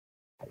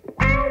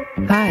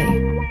Hi,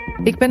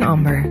 ik ben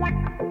Amber.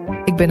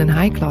 Ik ben een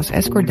high-class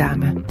escort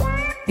dame.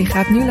 Je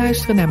gaat nu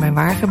luisteren naar mijn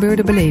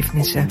waargebeurde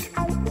belevenissen.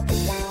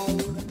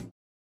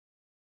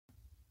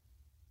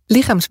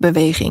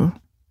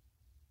 Lichaamsbeweging.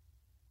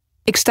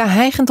 Ik sta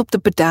hijgend op de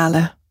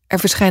pedalen. Er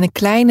verschijnen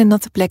kleine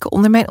natte plekken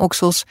onder mijn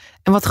oksels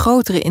en wat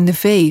grotere in de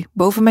V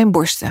boven mijn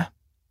borsten.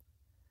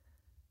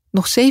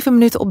 Nog 7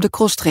 minuten op de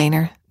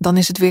crosstrainer, dan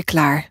is het weer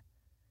klaar.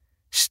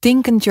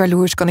 Stinkend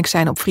jaloers kan ik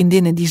zijn op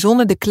vriendinnen die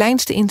zonder de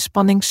kleinste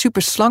inspanning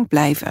super slank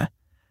blijven.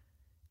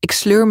 Ik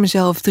sleur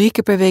mezelf 3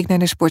 keer per week naar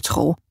de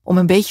sportschool om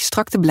een beetje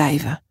strak te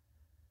blijven.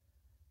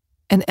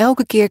 En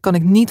elke keer kan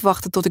ik niet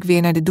wachten tot ik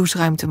weer naar de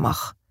doucheruimte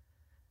mag.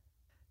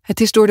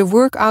 Het is door de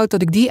workout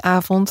dat ik die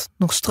avond,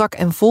 nog strak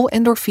en vol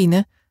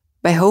endorfine,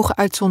 bij hoge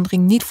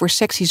uitzondering niet voor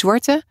sexy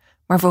zwarte,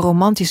 maar voor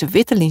romantische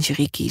witte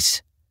lingerie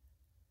kies.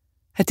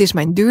 Het is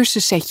mijn duurste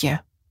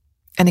setje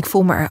en ik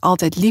voel me er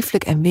altijd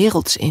lieflijk en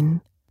werelds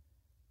in.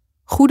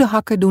 Goede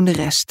hakken doen de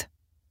rest.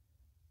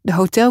 De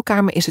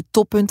hotelkamer is het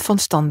toppunt van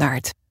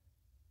standaard.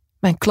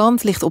 Mijn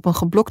klant ligt op een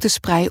geblokte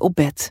sprei op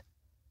bed.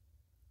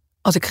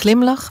 Als ik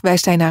glimlach,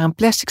 wijst hij naar een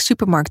plastic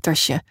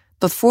supermarkttasje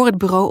dat voor het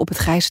bureau op het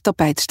grijze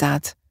tapijt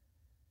staat.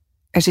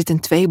 Er zitten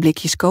 2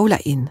 blikjes cola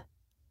in.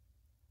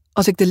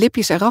 Als ik de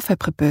lipjes eraf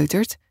heb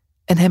gepeuterd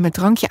en hem het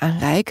drankje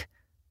aanreik,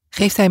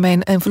 geeft hij mij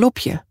een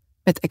envelopje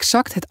met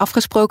exact het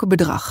afgesproken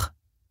bedrag.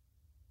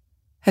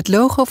 Het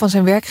logo van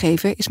zijn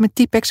werkgever is met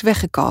Tipex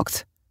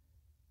weggekalkt.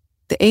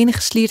 De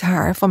enige sliert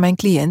haar van mijn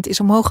cliënt is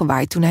omhoog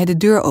gewaaid toen hij de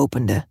deur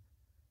opende.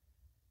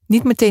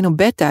 Niet meteen op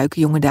bed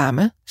duiken, jonge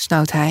dame,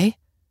 snauwt hij.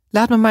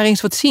 Laat me maar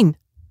eens wat zien.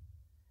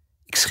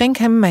 Ik schenk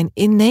hem mijn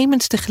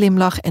innemendste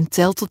glimlach en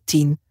tel tot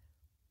 10.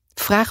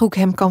 Vraag hoe ik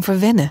hem kan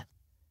verwennen.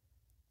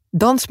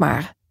 Dans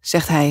maar,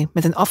 zegt hij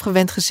met een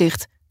afgewend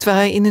gezicht terwijl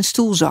hij in een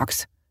stoel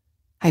zakt.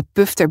 Hij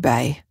puft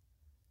erbij.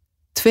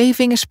 2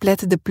 vingers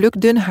pletten de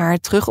plukdun haar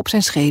terug op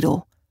zijn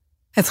schedel.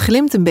 Het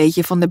glimt een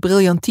beetje van de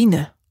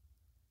briljantine.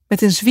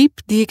 Met een zwiep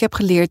die ik heb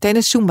geleerd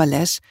tijdens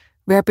Zumba-les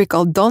werp ik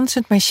al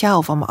dansend mijn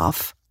sjaal van me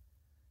af.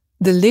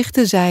 De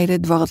lichte zijde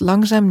dwarrelt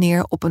langzaam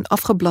neer op een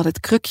afgebladderd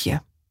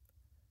krukje.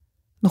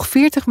 Nog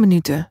 40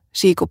 minuten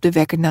zie ik op de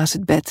wekker naast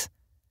het bed.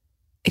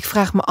 Ik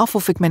vraag me af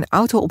of ik mijn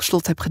auto op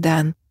slot heb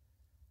gedaan.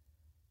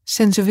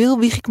 Sensueel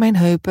wieg ik mijn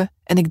heupen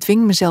en ik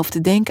dwing mezelf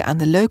te denken aan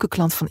de leuke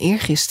klant van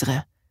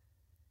eergisteren.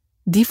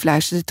 Die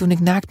fluisterde toen ik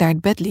naakt naar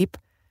het bed liep: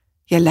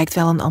 jij lijkt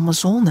wel een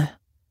Amazone.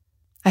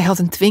 Hij had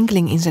een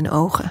twinkeling in zijn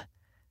ogen.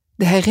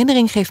 De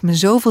herinnering geeft me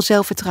zoveel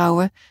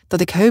zelfvertrouwen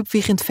dat ik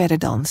heupwiegend verder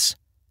dans.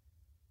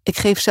 Ik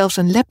geef zelfs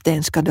een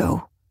lapdance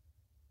cadeau.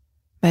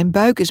 Mijn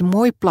buik is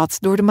mooi plat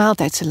door de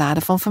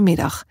maaltijdsalade van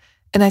vanmiddag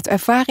en uit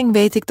ervaring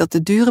weet ik dat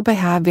de dure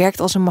BH werkt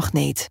als een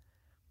magneet.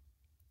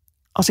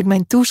 Als ik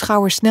mijn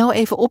toeschouwer snel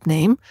even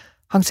opneem,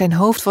 hangt zijn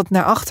hoofd wat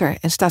naar achter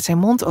en staat zijn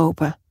mond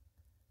open.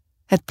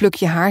 Het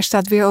plukje haar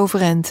staat weer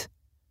overeind.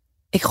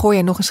 Ik gooi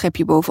er nog een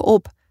schepje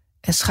bovenop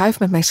en schuif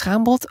met mijn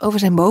schaambod over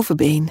zijn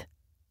bovenbeen.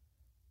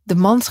 De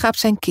man schaapt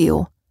zijn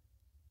keel.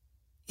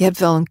 Je hebt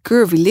wel een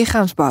curvy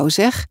lichaamsbouw,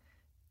 zeg.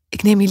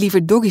 Ik neem je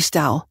liever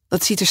doggy-style,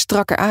 dat ziet er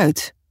strakker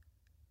uit.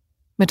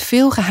 Met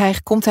veel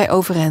geheig komt hij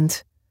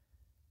overeind.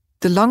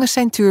 De lange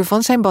ceintuur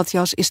van zijn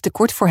badjas is te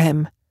kort voor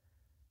hem.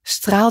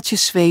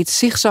 Straaltjes zweet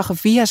zigzaggen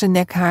via zijn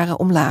nekharen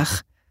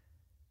omlaag.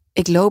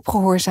 Ik loop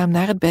gehoorzaam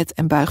naar het bed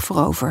en buig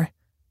voorover.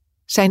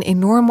 Zijn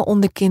enorme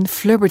onderkin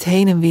flubbert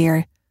heen en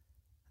weer.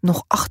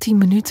 Nog 18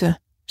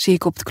 minuten, zie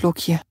ik op het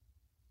klokje.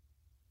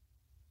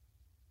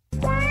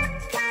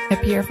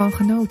 Heb je ervan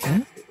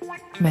genoten?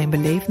 Mijn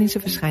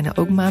belevenissen verschijnen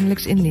ook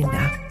maandelijks in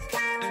Linda.